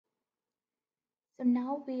So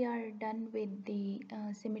now we are done with the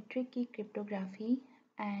symmetric key cryptography,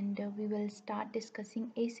 and we will start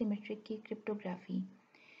discussing asymmetric key cryptography.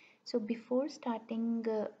 So before starting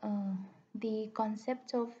the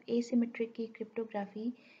concepts of asymmetric key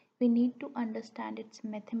cryptography, we need to understand its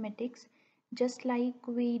mathematics, just like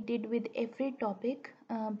we did with every topic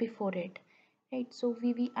before it. Right, so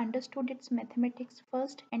we understood its mathematics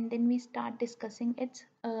first, and then we start discussing its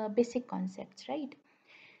basic concepts, right?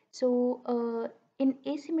 So, in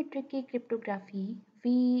asymmetric key cryptography,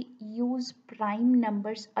 we use prime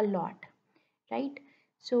numbers a lot, right?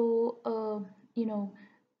 So,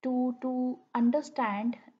 to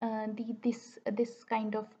understand this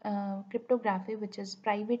kind of cryptography, which is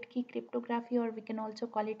private key cryptography, or we can also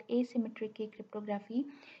call it asymmetric key cryptography,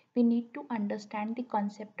 we need to understand the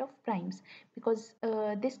concept of primes, because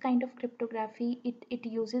this kind of cryptography it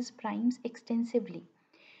uses primes extensively,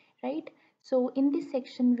 right? So in this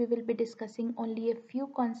section we will be discussing only a few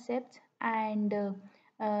concepts and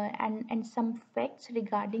some facts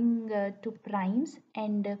regarding to primes,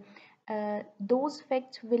 and those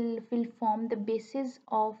facts will form the basis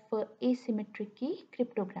of asymmetric key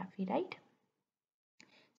cryptography, right?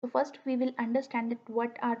 So first we will understand that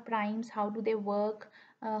what are primes, how do they work,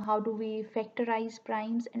 how do we factorize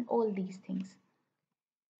primes, and all these things.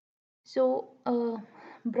 So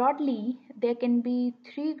broadly, there can be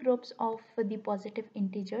three groups of the positive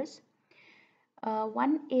integers.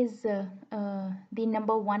 One is the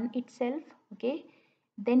number one itself, okay?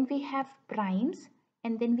 Then we have primes,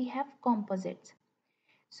 and then we have composites.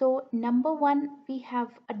 So number one, we have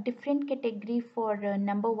a different category for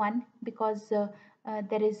number one, because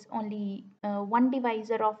there is only one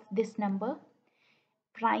divisor of this number.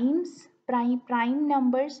 Prime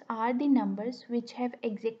numbers are the numbers which have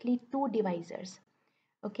exactly two divisors,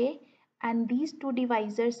 okay? And these two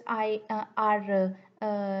divisors are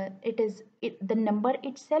the number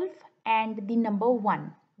itself and the number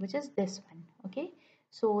one, which is this one, okay?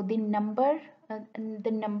 So the number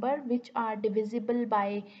which are divisible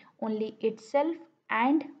by only itself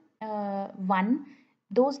and one,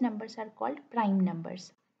 those numbers are called prime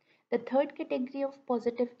numbers. The third category of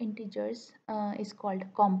positive integers is called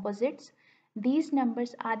composites. These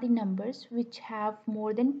numbers are the numbers which have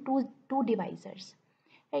more than two divisors.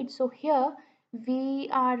 Right, so here we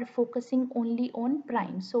are focusing only on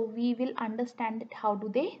primes. So we will understand that how do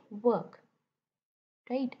they work,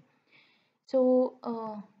 right? So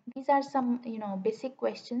these are some basic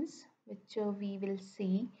questions which we will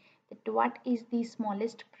see, that what is the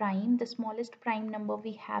smallest prime. The smallest prime number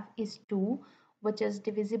we have is 2, which is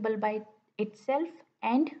divisible by itself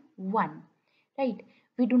and 1, right?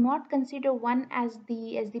 We do not consider 1 as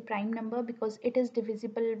the prime number because it is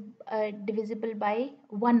divisible by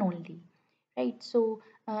 1 only, right? So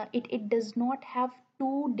it does not have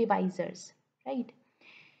two divisors, right?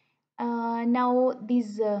 Now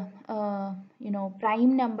these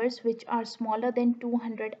prime numbers which are smaller than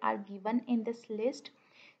 200 are given in this list.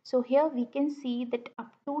 So here we can see that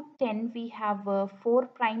up to 10 we have 4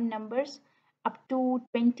 prime numbers, up to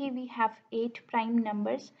 20 we have 8 prime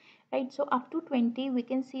numbers, right? So up to 20 we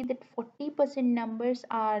can see that 40% numbers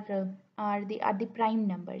are the prime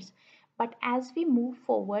numbers. But as we move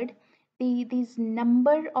forward, these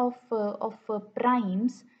number of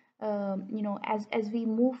primes, as we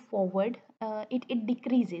move forward, it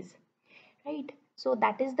decreases, right? So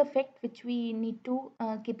that is the fact which we need to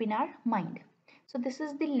keep in our mind. So this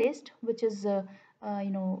is the list which is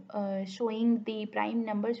showing the prime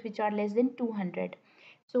numbers which are less than 200.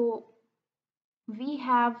 So we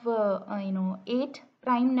have 8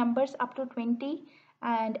 prime numbers up to 20,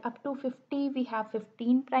 and up to 50 we have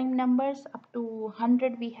 15 prime numbers, up to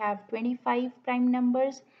 100 we have 25 prime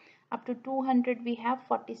numbers, up to 200 we have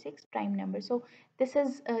 46 prime numbers. So this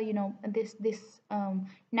is this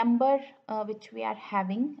number which we are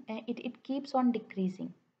having, it keeps on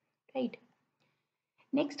decreasing, right?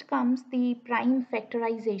 Next comes the prime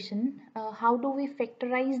factorization. How do we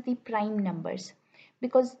factorize the prime numbers?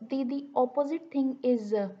 Because the opposite thing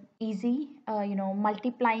is easy.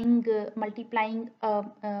 Multiplying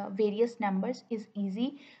various numbers is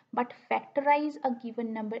easy, but factorize a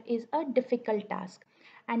given number is a difficult task.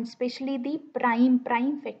 And especially the prime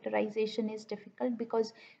factorization is difficult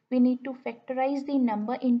because we need to factorize the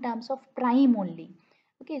number in terms of prime only.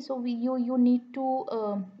 Okay, so you need to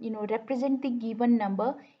represent the given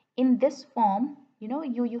number in this form.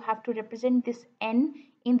 You have to represent this n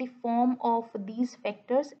in the form of these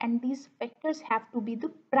factors, and these factors have to be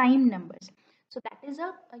the prime numbers. So that is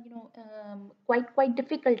quite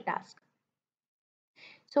difficult task.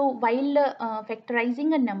 So while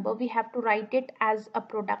factorizing a number, we have to write it as a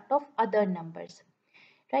product of other numbers,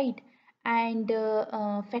 right? And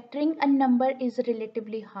factoring a number is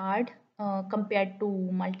relatively hard compared to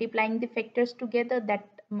multiplying the factors together that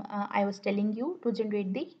I was telling you to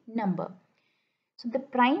generate the number. So the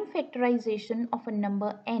prime factorization of a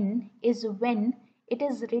number n is when it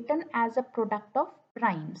is written as a product of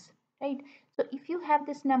primes, right? So if you have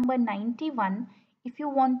this number 91, if you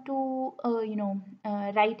want to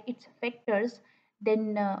write its factors,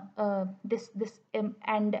 then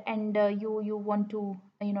you want to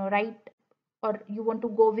write, or you want to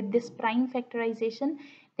go with this prime factorization,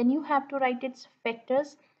 then you have to write its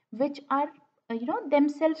factors which are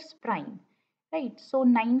themselves prime, right? So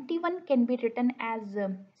 91 can be written as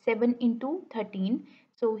 7 into 13.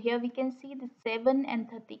 So here we can see the 7 and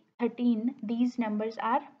 13, these numbers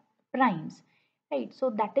are primes, right? So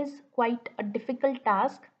that is quite a difficult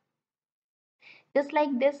task. Just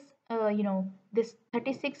like this, this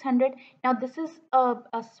 3600. Now this is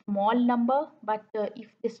a small number, but if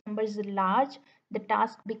this number is large, the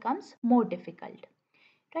task becomes more difficult,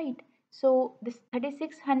 right? So this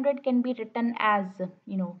 3600 can be written as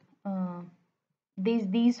uh,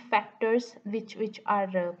 these factors which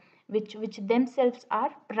themselves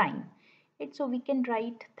are prime, right? So we can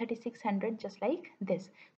write 3600 just like this.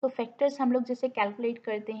 So factors हम लोग जैसे calculate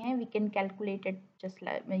करते हैं, we can calculate it just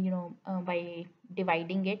like by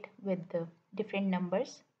dividing it with the different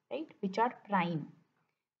numbers, right, which are prime.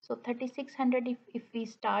 So 3600 if we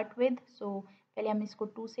start with, so पहले हम इसको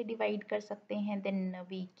 2 से divide कर सकते हैं, then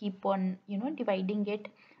we keep on dividing it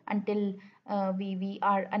until we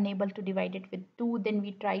are unable to divide it with 2, then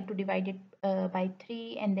we try to divide it by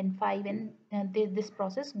 3 and then 5, and this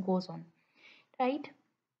process goes on, right?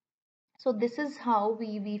 So this is how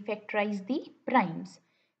we factorize the primes.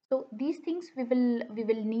 So these things we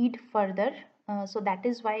will need further, so that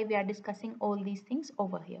is why we are discussing all these things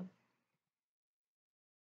over here.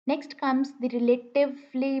 Next comes the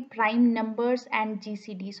relatively prime numbers and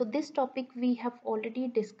GCD. So this topic we have already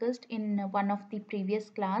discussed in one of the previous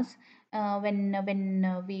class when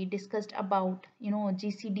we discussed about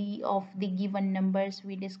GCD of the given numbers.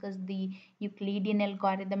 We discussed the Euclidean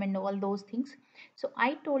algorithm and all those things. So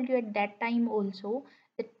I told you at that time also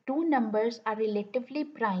that two numbers are relatively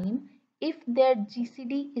prime if their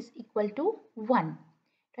GCD is equal to 1,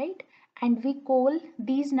 right? And we call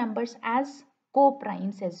these numbers as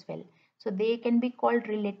co-primes as well. So they can be called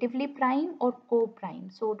relatively prime or co-prime.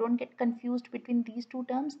 So don't get confused between these two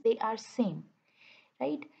terms. They are same,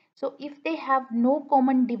 right? So if they have no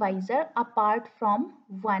common divisor apart from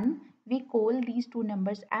 1, we call these two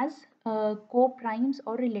numbers as co-primes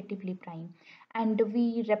or relatively prime. And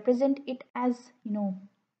we represent it as,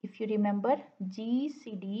 if you remember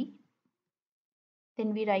GCD,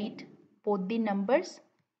 then we write both the numbers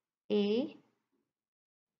A,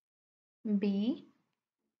 B,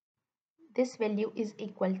 this value is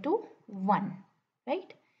equal to 1,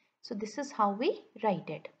 right? So this is how we write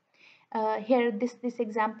it. Here this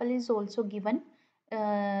example is also given.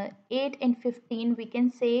 8 and 15, we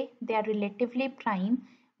can say they are relatively prime.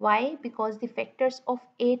 Why? Because the factors of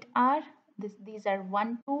 8 are these are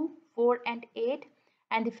 1, 2, 4 and 8,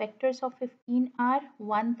 and the factors of 15 are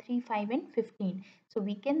 1, 3, 5 and 15. So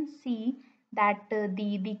we can see that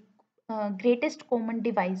the greatest common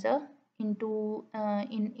divisor into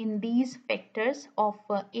in these factors of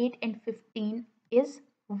 8 and 15 is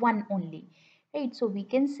 1 only, right? So we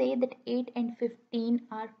can say that 8 and 15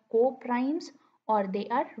 are co-primes or they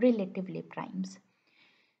are relatively primes.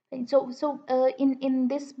 And so in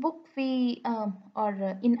this book we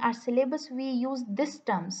or in our syllabus we use these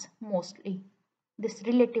terms mostly, this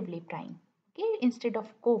relatively prime, okay, instead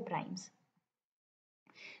of co-primes.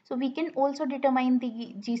 So we can also determine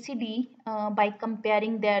the GCD by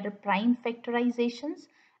comparing their prime factorizations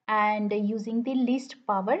and using the least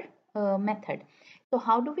power method. So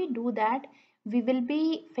how do we do that? We will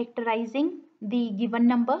be factorizing the given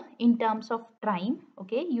number in terms of prime,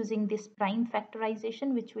 okay, using this prime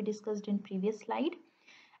factorization which we discussed in previous slide.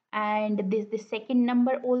 And the second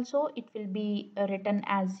number also, it will be written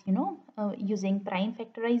as using prime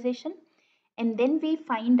factorization, and then we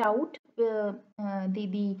find out the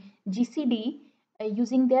GCD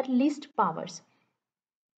using their least powers.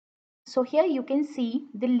 So here you can see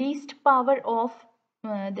the least power of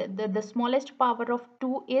the smallest power of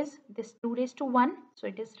 2 is this 2 raised to 1, so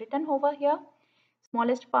it is written over here.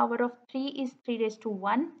 Smallest power of 3 is 3 raised to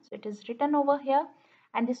 1, so it is written over here.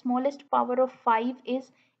 And the smallest power of 5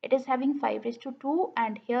 is, it is having 5 raised to 2,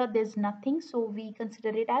 and here there's nothing, so we consider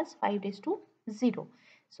it as 5 raised to 0.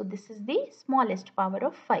 So this is the smallest power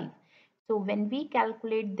of 5. So when we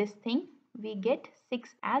calculate this thing, we get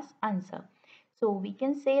 6 as answer. So we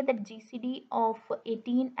can say that GCD of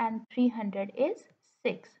 18 and 300 is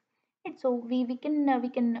 6. So we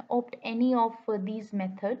can opt any of these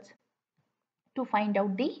methods to find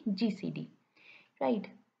out the GCD, right?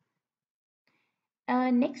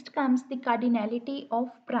 Next comes the cardinality of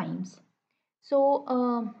primes. So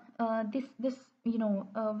this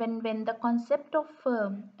when the concept of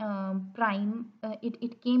prime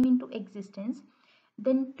it came into existence,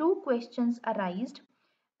 then two questions arised.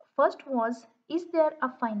 First was, is there a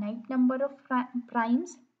finite number of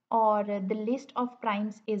primes, or the list of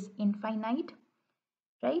primes is infinite,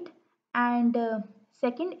 right? And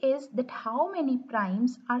second is that how many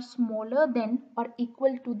primes are smaller than or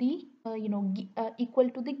equal to the equal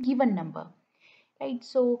to the given number, right?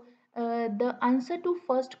 So the answer to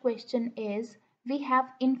first question is we have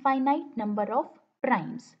infinite number of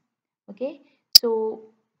primes. Okay, so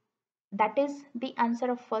that is the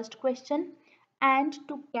answer of first question. And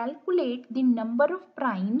to calculate the number of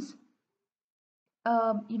primes,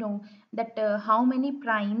 you know that how many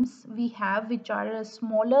primes we have which are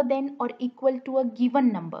smaller than or equal to a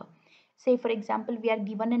given number. Say for example, we are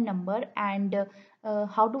given a number, and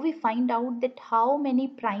how do we find out that how many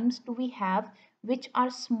primes do we have which are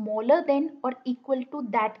smaller than or equal to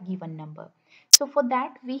that given number? So for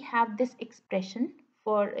that we have this expression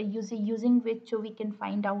for using which we can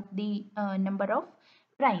find out the number of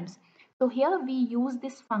primes. So here we use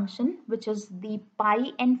this function, which is the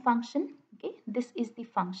pi n function. Okay, this is the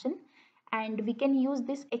function, and we can use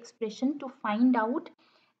this expression to find out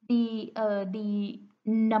the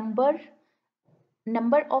number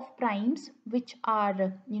of primes which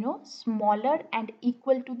are smaller and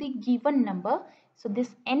equal to the given number. So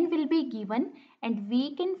this n will be given, and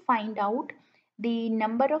we can find out the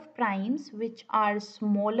number of primes which are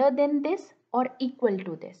smaller than this or equal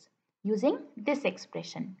to this using this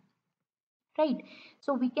expression, right?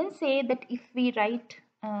 So we can say that if we write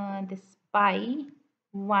this pi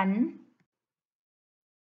 1,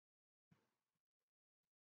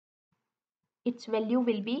 its value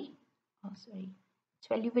will be, oh sorry, its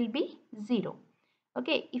value will be 0.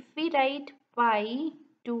 Okay, if we write pi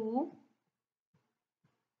 2,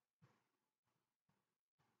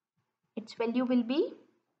 its value will be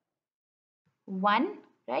 1,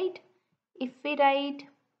 right? If we write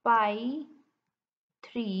pi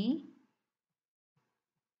 3,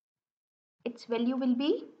 its value will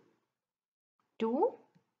be 2,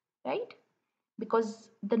 right? Because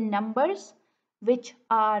the numbers which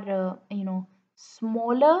are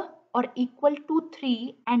smaller or equal to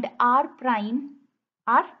 3 and r prime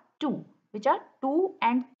are 2, which are 2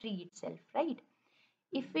 and 3 itself, right?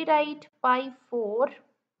 If we write pi 4,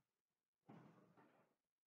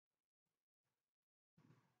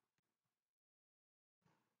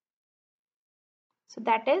 so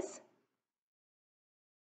that is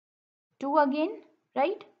 2 again,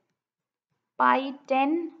 right? Pi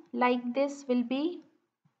 10 like this will be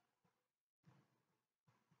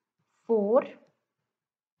 4.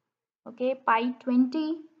 Okay, pi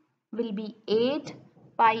 20 will be 8,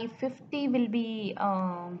 pi 50 will be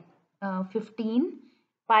 15,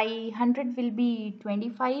 pi 100 will be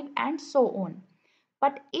 25, and so on.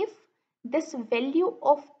 But if this value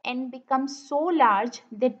of n becomes so large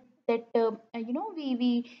that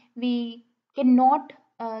we cannot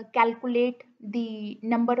calculate the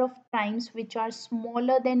number of primes which are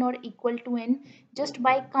smaller than or equal to n just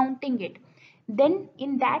by counting it, then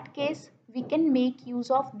in that case we can make use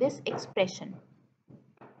of this expression,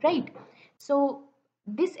 right? So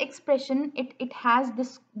this expression, it has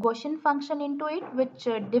this Gaussian function into it, which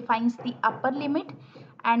defines the upper limit,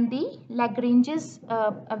 and the Lagrange's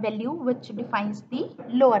value, which defines the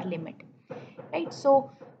lower limit, right? So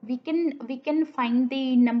we can find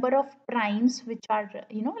the number of primes which are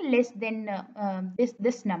less than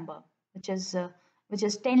this number, which is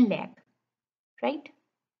 10 lakh, right?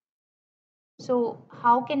 So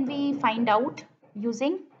how can we find out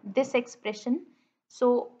using this expression?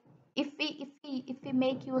 So if we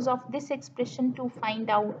make use of this expression to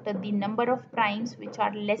find out the number of primes which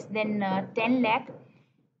are less than 10 lakh,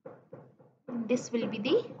 this will be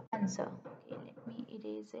the answer. Okay, let me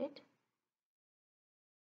erase it.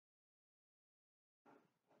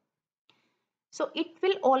 So it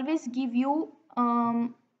will always give you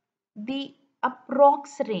the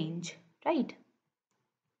approx range, right?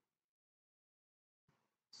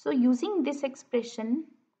 So using this expression,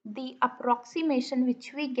 the approximation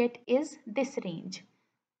which we get is this range,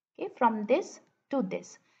 okay, from this to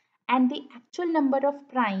this, and the actual number of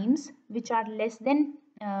primes which are less than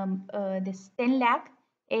this 10 lakh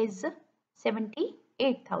is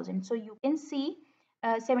 78,000. So you can see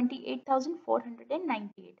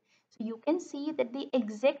 78,498. So you can see that the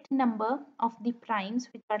exact number of the primes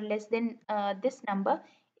which are less than this number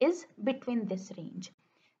is between this range.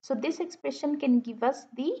 So this expression can give us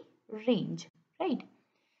the range, right?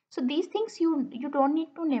 So these things you don't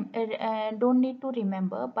need to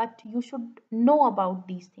remember, but you should know about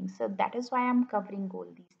these things. So that is why I'm covering all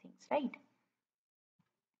these things, right?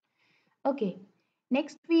 Okay.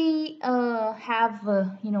 Next we have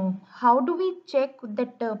how do we check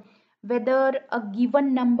that whether a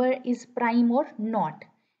given number is prime or not,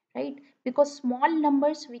 right? Because small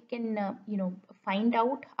numbers we can find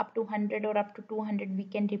out up to 100 or up to 200 we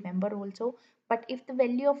can remember also. But if the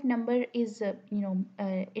value of number is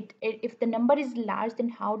if the number is large, then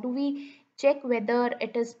how do we check whether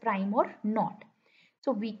it is prime or not?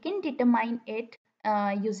 So we can determine it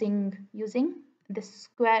using this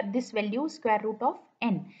value square root of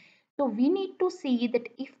n. So we need to see that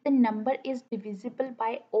if the number is divisible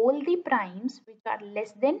by all the primes which are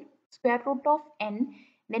less than square root of n,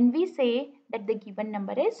 then we say that the given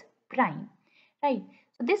number is prime, right?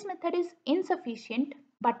 So this method is insufficient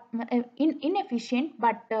but inefficient,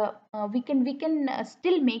 but we can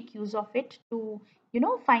still make use of it to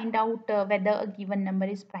find out whether a given number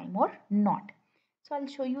is prime or not. So I'll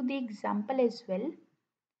show you the example as well.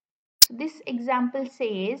 So this example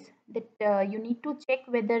says that you need to check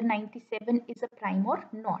whether 97 is a prime or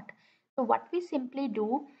not. So what we simply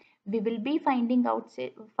do, we will be finding out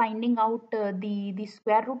the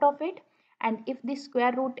square root of it, and if the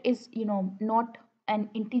square root is not an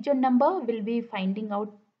integer number, we'll be finding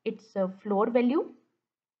out its floor value.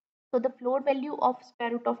 So the floor value of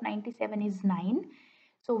square root of 97 is 9.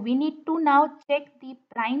 So we need to now check the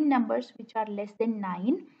prime numbers which are less than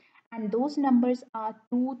 9, and those numbers are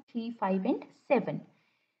 2, 3, 5 and 7.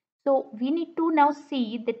 So we need to now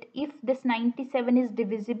see that if this 97 is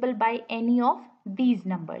divisible by any of these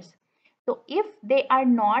numbers. So if they are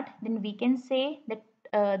not, then we can say that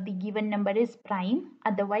the given number is prime,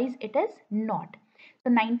 otherwise it is not.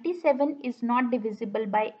 So 97 is not divisible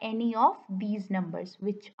by any of these numbers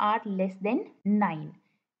which are less than 9,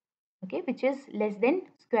 okay, which is less than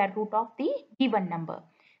square root of the given number.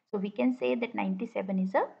 So we can say that 97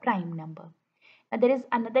 is a prime number. Now there is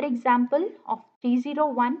another example of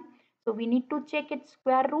 301. So we need to check its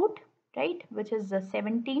square root, right, which is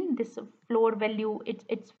 17. This floor value,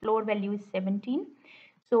 its floor value is 17.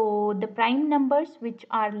 So the prime numbers which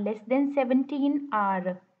are less than 17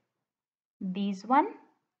 are these one,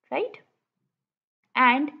 right?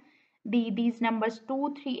 And these numbers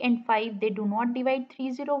 2, 3 and 5, they do not divide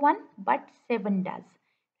 301, but 7 does,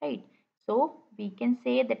 right? So we can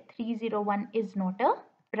say that 301 is not a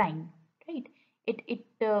prime, right?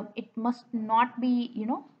 It must not be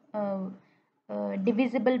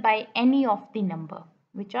divisible by any of the number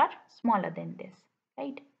which are smaller than this,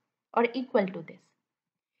 right, or equal to this.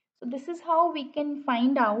 So this is how we can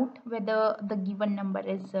find out whether the given number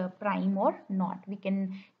is prime or not. We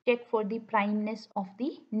can check for the primeness of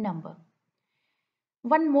the number.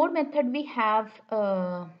 One more method we have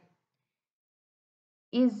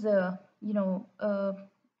is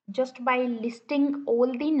just by listing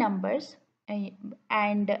all the numbers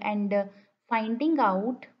and finding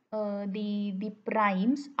out the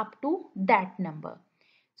primes up to that number.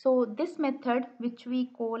 So this method, which we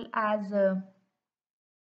call as a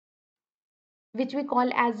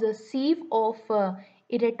sieve of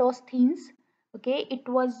Eratosthenes. Okay, it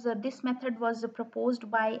was this method was proposed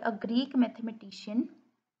by a Greek mathematician,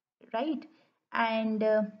 right? And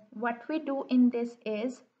what we do in this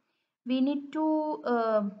is we need to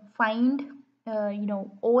find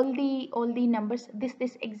all the numbers.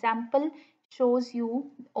 This example shows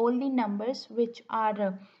you all the numbers which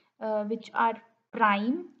are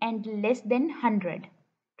prime and less than 100,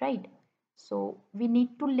 right? So we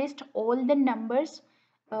need to list all the numbers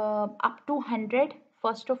up to 100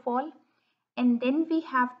 first of all, and then we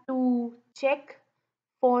have to check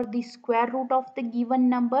for the square root of the given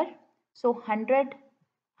number. So 100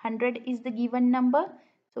 is the given number,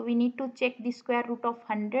 so we need to check the square root of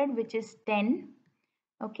 100, which is 10.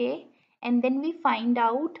 Okay, and then we find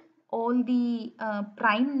out all the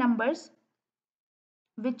prime numbers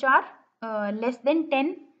which are less than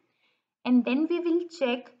 10, and then we will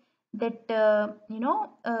check that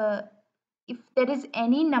if there is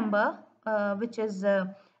any number which is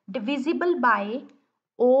divisible by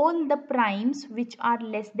all the primes which are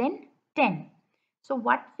less than 10. So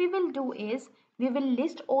what we will do is we will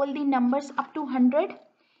list all the numbers up to 100.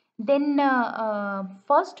 Then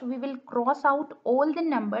first we will cross out all the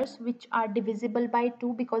numbers which are divisible by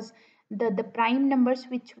 2, because the prime numbers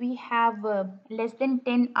which we have less than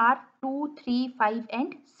 10 are 2, 3, 5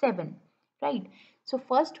 and 7, right? So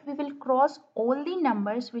first we will cross all the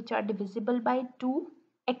numbers which are divisible by 2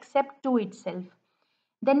 except 2 itself.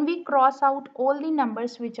 Then we cross out all the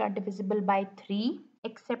numbers which are divisible by 3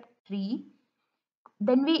 except 3.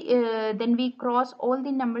 Then we cross all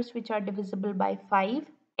the numbers which are divisible by 5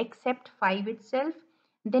 except 5 itself.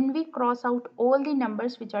 Then we cross out all the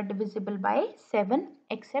numbers which are divisible by 7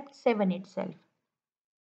 except 7 itself.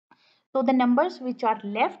 So the numbers which are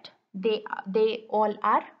left, they all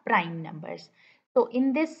are prime numbers. So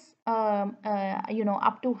in this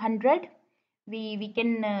up to 100, we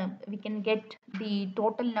can get the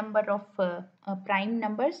total number of prime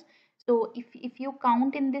numbers. So if you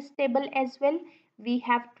count in this table as well, we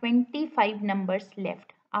have 25 numbers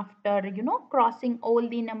left after crossing all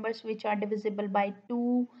the numbers which are divisible by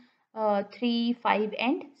 2, 3, 5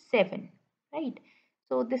 and 7, right?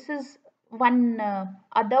 So this is one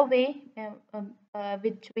other way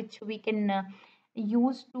which we can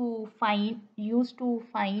use to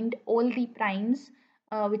find all the primes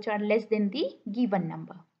which are less than the given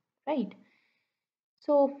number, right?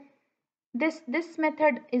 So this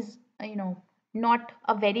method is not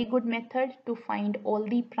a very good method to find all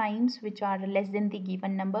the primes which are less than the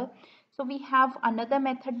given number. So we have another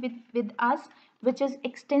method with us, which is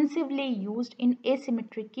extensively used in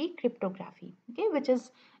asymmetric key cryptography, okay, which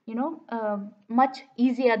is much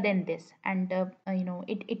easier than this, and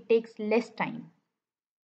it takes less time.